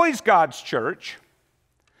destroys God's church,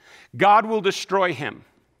 God will destroy him.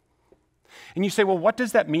 And you say, well, what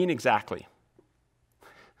does that mean exactly?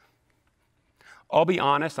 I'll be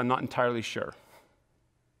honest, I'm not entirely sure.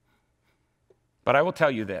 But I will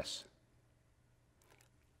tell you this.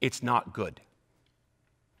 It's not good.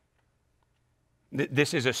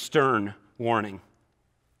 This is a stern warning.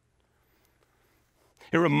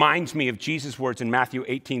 It reminds me of Jesus' words in Matthew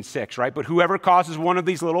 18:6, right? But whoever causes one of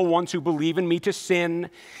these little ones who believe in me to sin,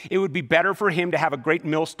 it would be better for him to have a great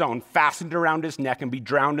millstone fastened around his neck and be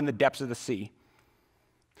drowned in the depths of the sea.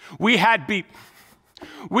 We had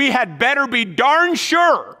better be darn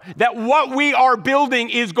sure that what we are building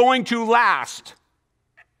is going to last.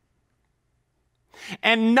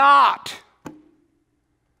 And not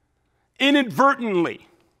inadvertently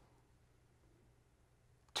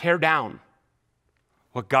tear down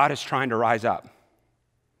what God is trying to rise up.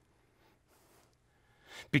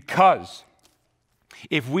 Because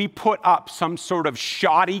if we put up some sort of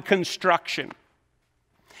shoddy construction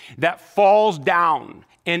that falls down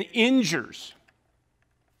and injures,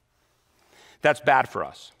 that's bad for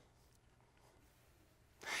us.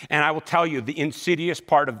 And I will tell you the insidious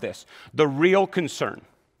part of this, the real concern,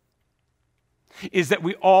 is that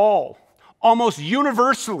we all, almost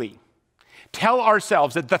universally, tell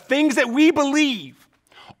ourselves that the things that we believe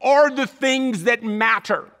are the things that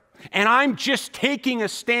matter. And I'm just taking a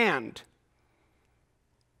stand.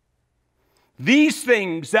 These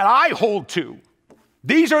things that I hold to,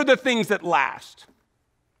 these are the things that last.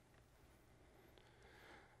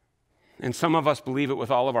 And some of us believe it with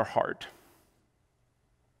all of our heart.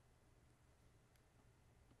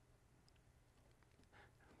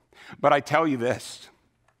 But I tell you this,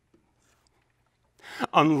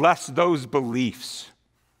 unless those beliefs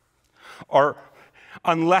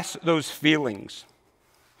unless those feelings,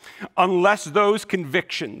 unless those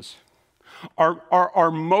convictions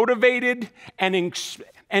are motivated and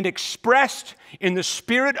and expressed in the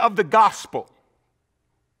spirit of the gospel,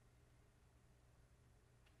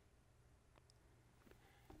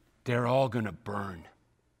 they're all going to burn.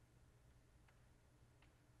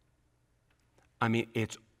 I mean,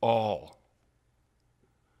 it's all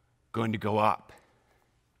going to go up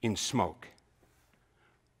in smoke.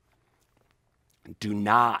 Do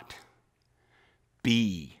not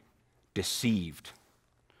be deceived.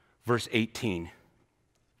 Verse 18.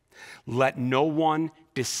 Let no one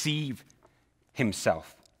deceive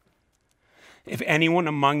himself. If anyone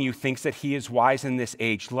among you thinks that he is wise in this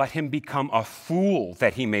age, let him become a fool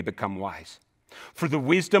that he may become wise. For the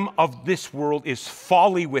wisdom of this world is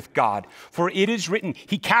folly with God. For it is written,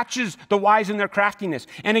 he catches the wise in their craftiness.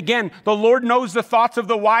 And again, the Lord knows the thoughts of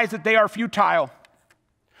the wise, that they are futile.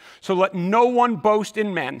 So let no one boast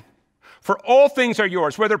in men. For all things are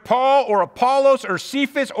yours, whether Paul or Apollos or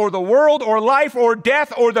Cephas or the world or life or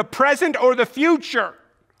death or the present or the future.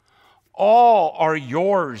 All are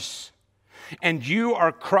yours. And you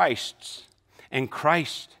are Christ's, and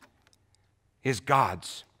Christ is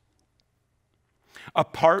God's.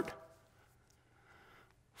 Apart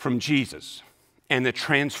from Jesus and the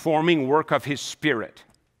transforming work of his Spirit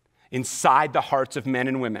inside the hearts of men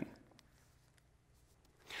and women,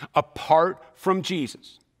 apart from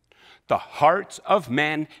Jesus, the hearts of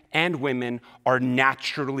men and women are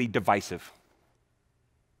naturally divisive.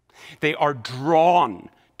 They are drawn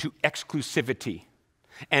to exclusivity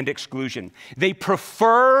and exclusion. They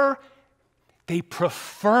prefer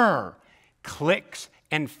cliques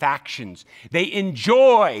and factions. They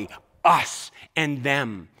enjoy us and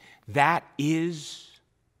them. That is,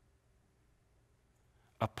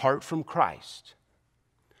 apart from Christ,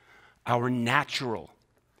 our natural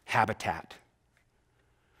habitat.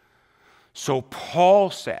 So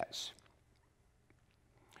Paul says,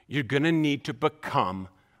 you're going to need to become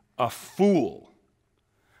a fool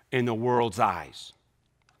in the world's eyes.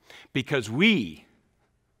 Because we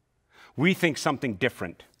think something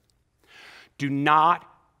different. Do not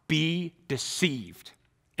be deceived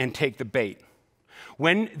and take the bait.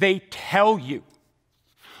 When they tell you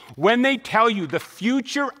the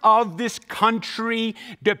future of this country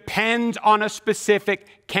depends on a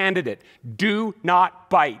specific candidate, do not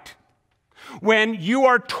bite. When you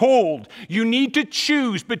are told you need to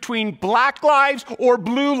choose between black lives or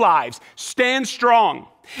blue lives, stand strong.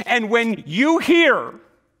 And when you hear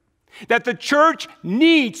that the church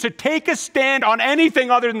needs to take a stand on anything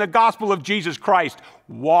other than the gospel of Jesus Christ,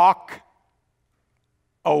 walk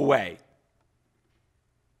away.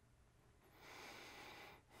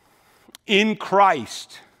 In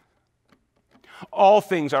Christ, all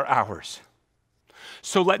things are ours.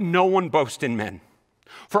 So let no one boast in men,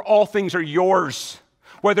 for all things are yours.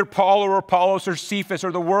 Whether Paul or Apollos or Cephas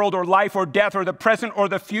or the world or life or death or the present or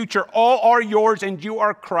the future, all are yours and you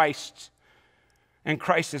are Christ's. And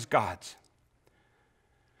Christ is God's.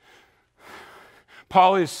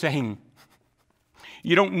 Paul is saying,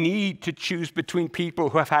 you don't need to choose between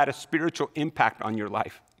people who have had a spiritual impact on your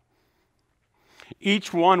life.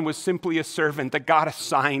 Each one was simply a servant that God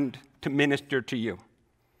assigned to minister to you.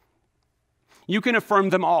 You can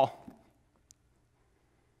affirm them all.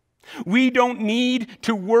 We don't need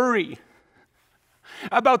to worry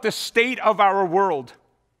about the state of our world,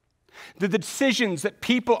 the decisions that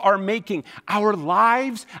people are making, our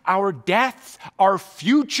lives, our deaths, our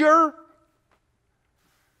future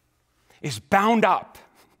is bound up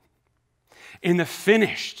in the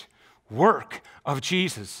finished work of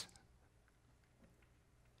Jesus.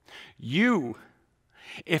 If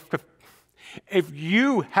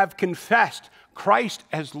you have confessed Christ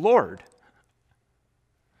as Lord,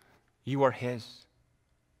 you are his.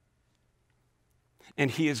 And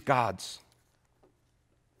he is God's.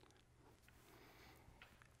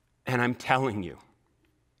 And I'm telling you,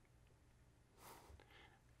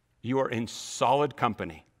 you are in solid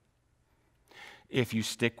company if you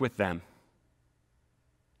stick with them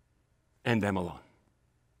and them alone.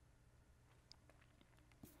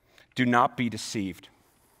 Do not be deceived.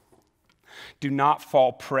 Do not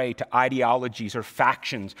fall prey to ideologies or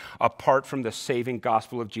factions apart from the saving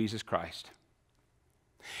gospel of Jesus Christ.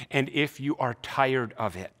 And if you are tired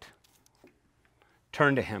of it,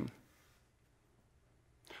 turn to him.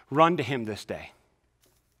 Run to him this day.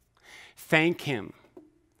 Thank him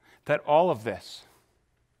that all of this,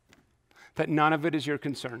 that none of it is your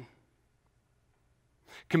concern.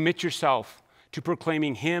 Commit yourself to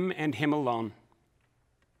proclaiming him and him alone.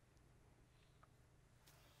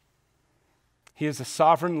 He is the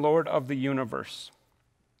sovereign Lord of the universe.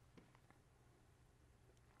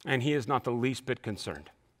 And he is not the least bit concerned.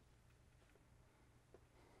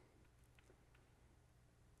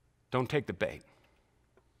 Don't take the bait.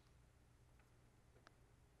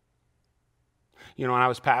 You know, when I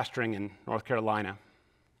was pastoring in North Carolina,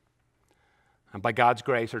 and by God's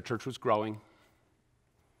grace, our church was growing.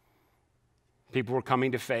 People were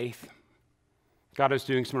coming to faith. God was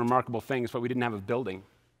doing some remarkable things, but we didn't have a building.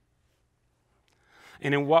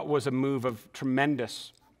 And in what was a move of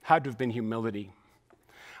tremendous, had to have been humility,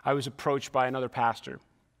 I was approached by another pastor,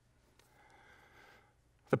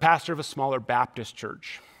 the pastor of a smaller Baptist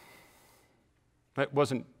church that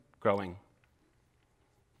wasn't growing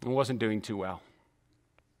and wasn't doing too well,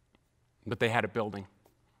 but they had a building.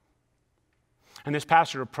 And this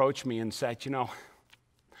pastor approached me and said, you know,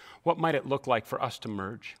 what might it look like for us to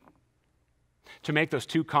merge, to make those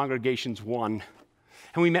two congregations one?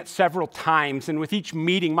 And we met several times, and with each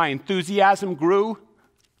meeting, my enthusiasm grew.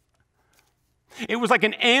 It was like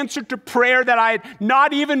an answer to prayer that I had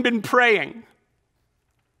not even been praying.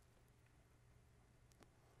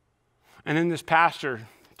 And then this pastor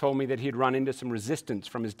told me that he had run into some resistance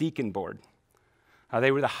from his deacon board.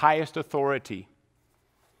 They were the highest authority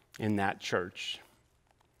in that church,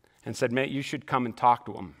 and said, mate, you should come and talk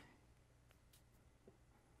to them.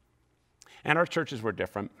 And our churches were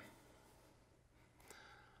different.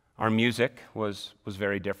 Our music was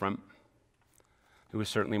very different. It was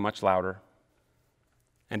certainly much louder.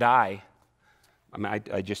 And I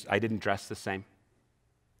didn't dress the same.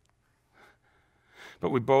 But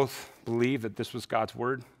we both believed that this was God's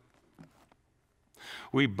word.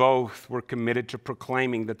 We both were committed to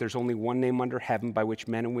proclaiming that there's only one name under heaven by which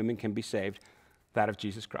men and women can be saved, that of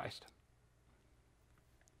Jesus Christ.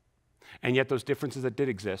 And yet those differences that did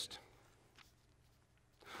exist,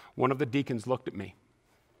 one of the deacons looked at me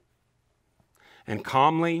and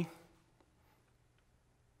calmly,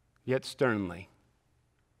 yet sternly,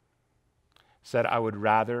 said, I would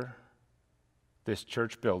rather this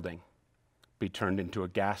church building be turned into a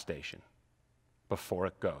gas station before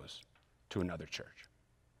it goes to another church.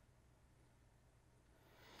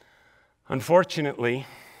 Unfortunately,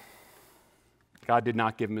 God did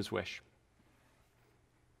not give him his wish.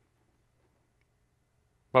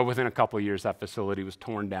 But within a couple of years, that facility was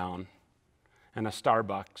torn down, and a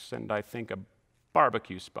Starbucks and I think a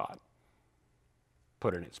barbecue spot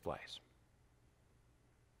put in its place.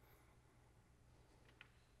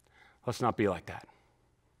 Let's not be like that.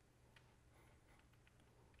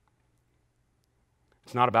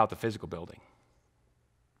 It's not about the physical building,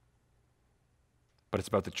 but it's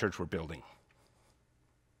about the church we're building.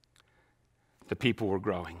 The people we're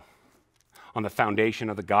growing on the foundation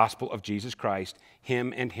of the gospel of Jesus Christ,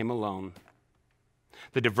 him and him alone.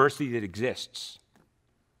 The diversity that exists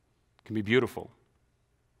can be beautiful,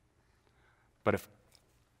 but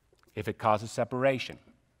if it causes separation,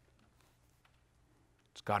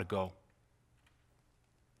 it's got to go.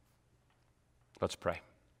 Let's pray.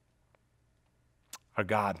 Our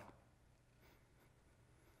God,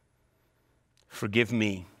 forgive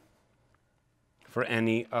me for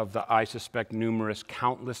any of the, I suspect, numerous,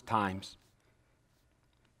 countless times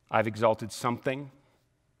I've exalted something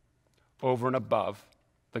over and above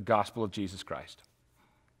the gospel of Jesus Christ.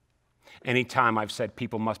 Anytime I've said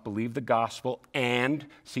people must believe the gospel and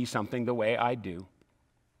see something the way I do,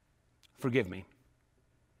 forgive me.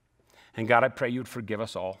 And God, I pray you'd forgive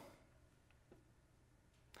us all.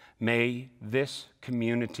 May this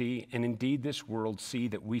community and indeed this world see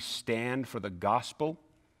that we stand for the gospel,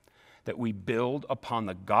 that we build upon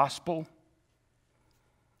the gospel,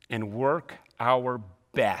 and work our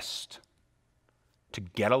best to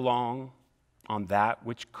get along on that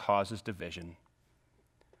which causes division.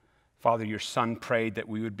 Father, your Son prayed that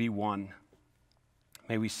we would be one.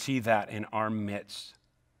 May we see that in our midst.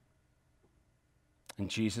 In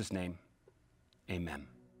Jesus' name, amen.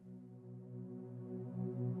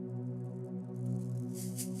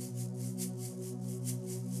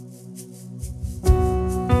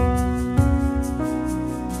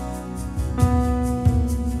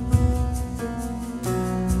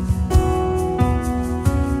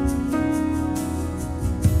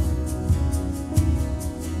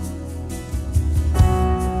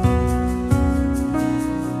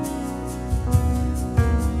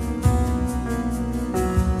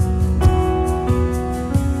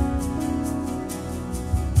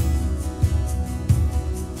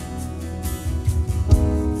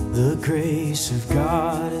 The grace of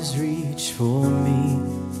God has reached for me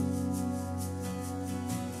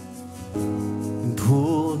and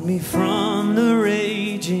pulled me from the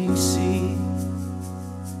raging sea,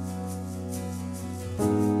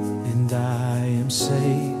 and I am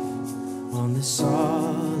safe on the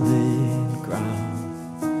solid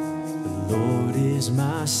ground. The Lord is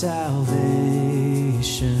my salvation.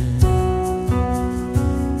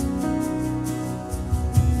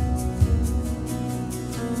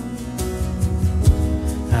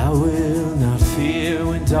 I will not fear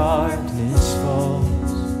when darkness falls.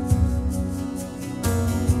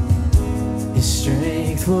 His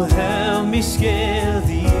strength will help me scale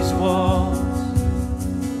these walls.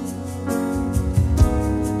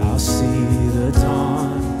 I'll see the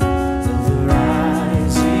dawn of the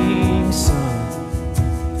rising sun.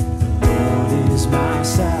 The Lord is my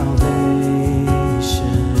salvation.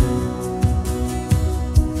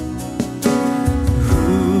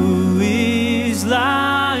 Who is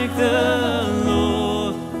like the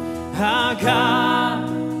Lord, our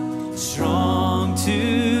God, strong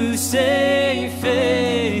to save,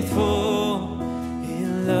 faithful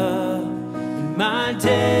in love, and my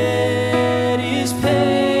debt is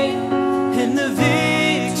paid, and the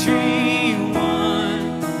victory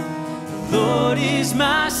won. The Lord is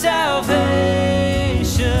my salvation.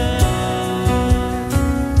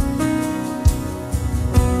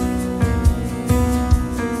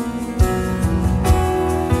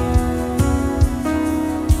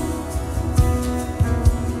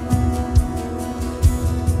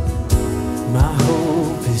 My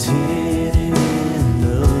hope is hidden in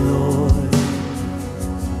the Lord.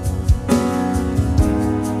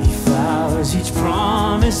 He flowers each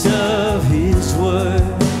promise of His word.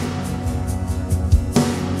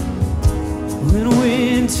 When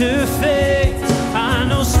winter fades, I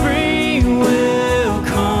know spring will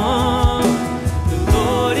come. The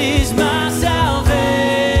Lord is my salvation.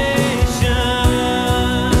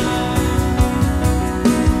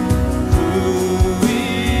 Who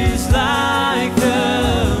is like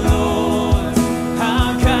the Lord,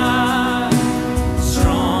 our God,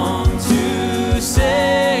 strong to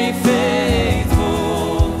save,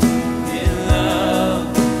 faithful in love.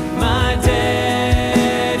 My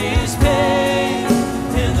debt is paid,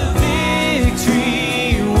 and the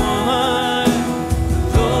victory won.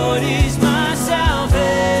 The Lord is my salvation.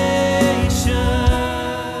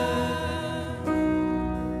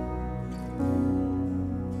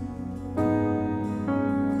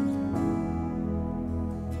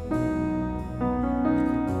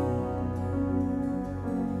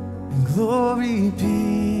 Glory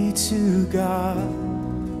be to God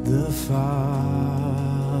the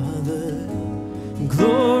Father.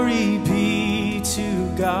 Glory be to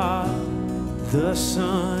God the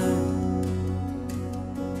Son.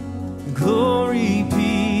 Glory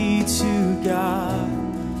be to God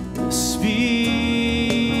the Spirit.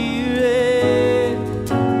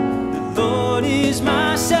 The Lord is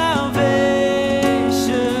my salvation.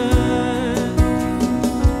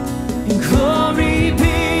 And glory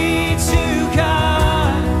be to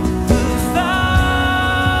God the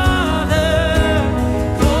Father.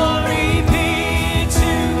 Glory be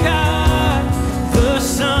to God the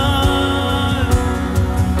Son.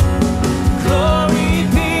 Glory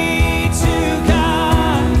be to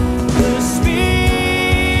God the Spirit.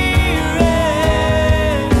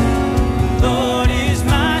 Lord is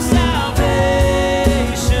my salvation.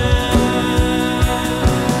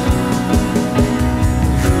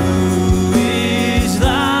 Who is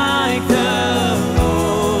like the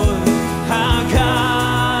Lord, our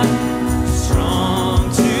God, strong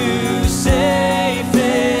to save,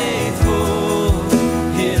 faithful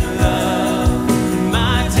in love.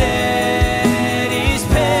 My debt is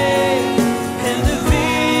paid, and the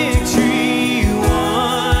victory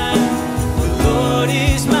won. The Lord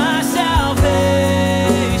is my salvation.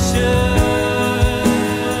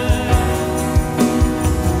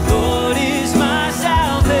 The Lord is my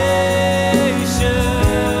salvation.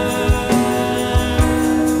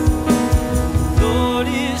 The Lord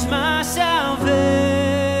is my salvation.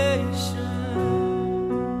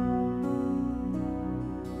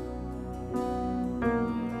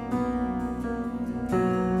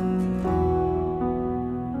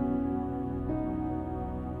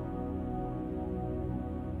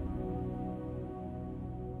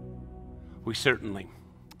 We certainly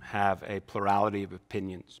have a plurality of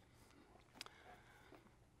opinions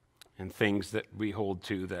and things that we hold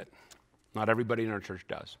to that not everybody in our church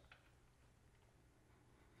does.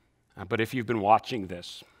 But if you've been watching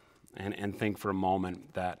this and think for a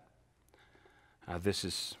moment that this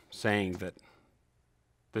is saying that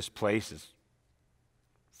this place is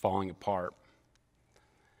falling apart,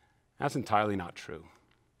 that's entirely not true.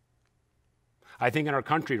 I think in our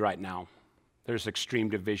country right now, there's extreme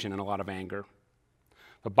division and a lot of anger.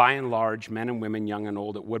 But by and large, men and women, young and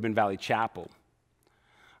old, at Woodman Valley Chapel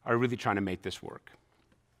are really trying to make this work.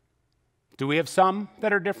 Do we have some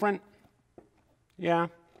that are different? Yeah,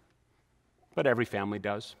 but every family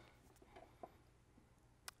does.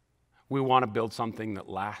 We want to build something that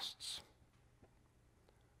lasts.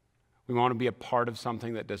 We want to be a part of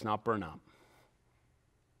something that does not burn up.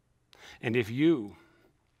 And if you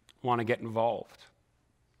want to get involved,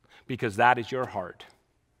 because that is your heart,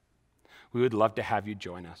 we would love to have you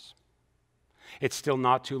join us. It's still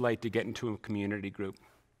not too late to get into a community group.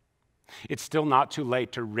 It's still not too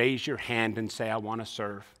late to raise your hand and say, I want to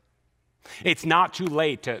serve. It's not too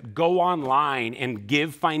late to go online and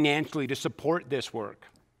give financially to support this work.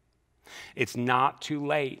 It's not too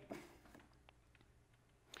late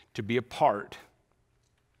to be a part.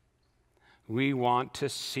 We want to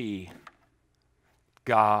see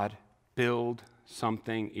God build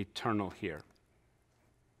something eternal here.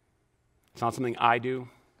 It's not something I do.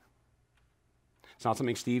 It's not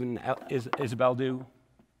something Steve and Isabel do.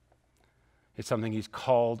 It's something he's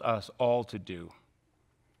called us all to do,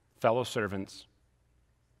 fellow servants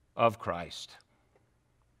of Christ,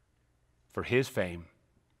 for his fame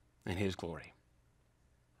and his glory.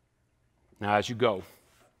 Now, as you go,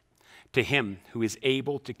 to him who is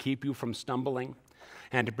able to keep you from stumbling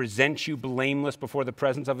and to present you blameless before the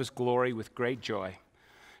presence of his glory with great joy,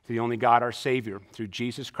 to the only God, our Savior, through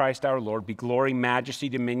Jesus Christ our Lord, be glory, majesty,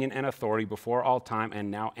 dominion, and authority before all time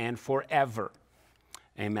and now and forever.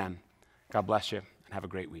 Amen. God bless you and have a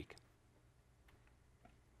great week.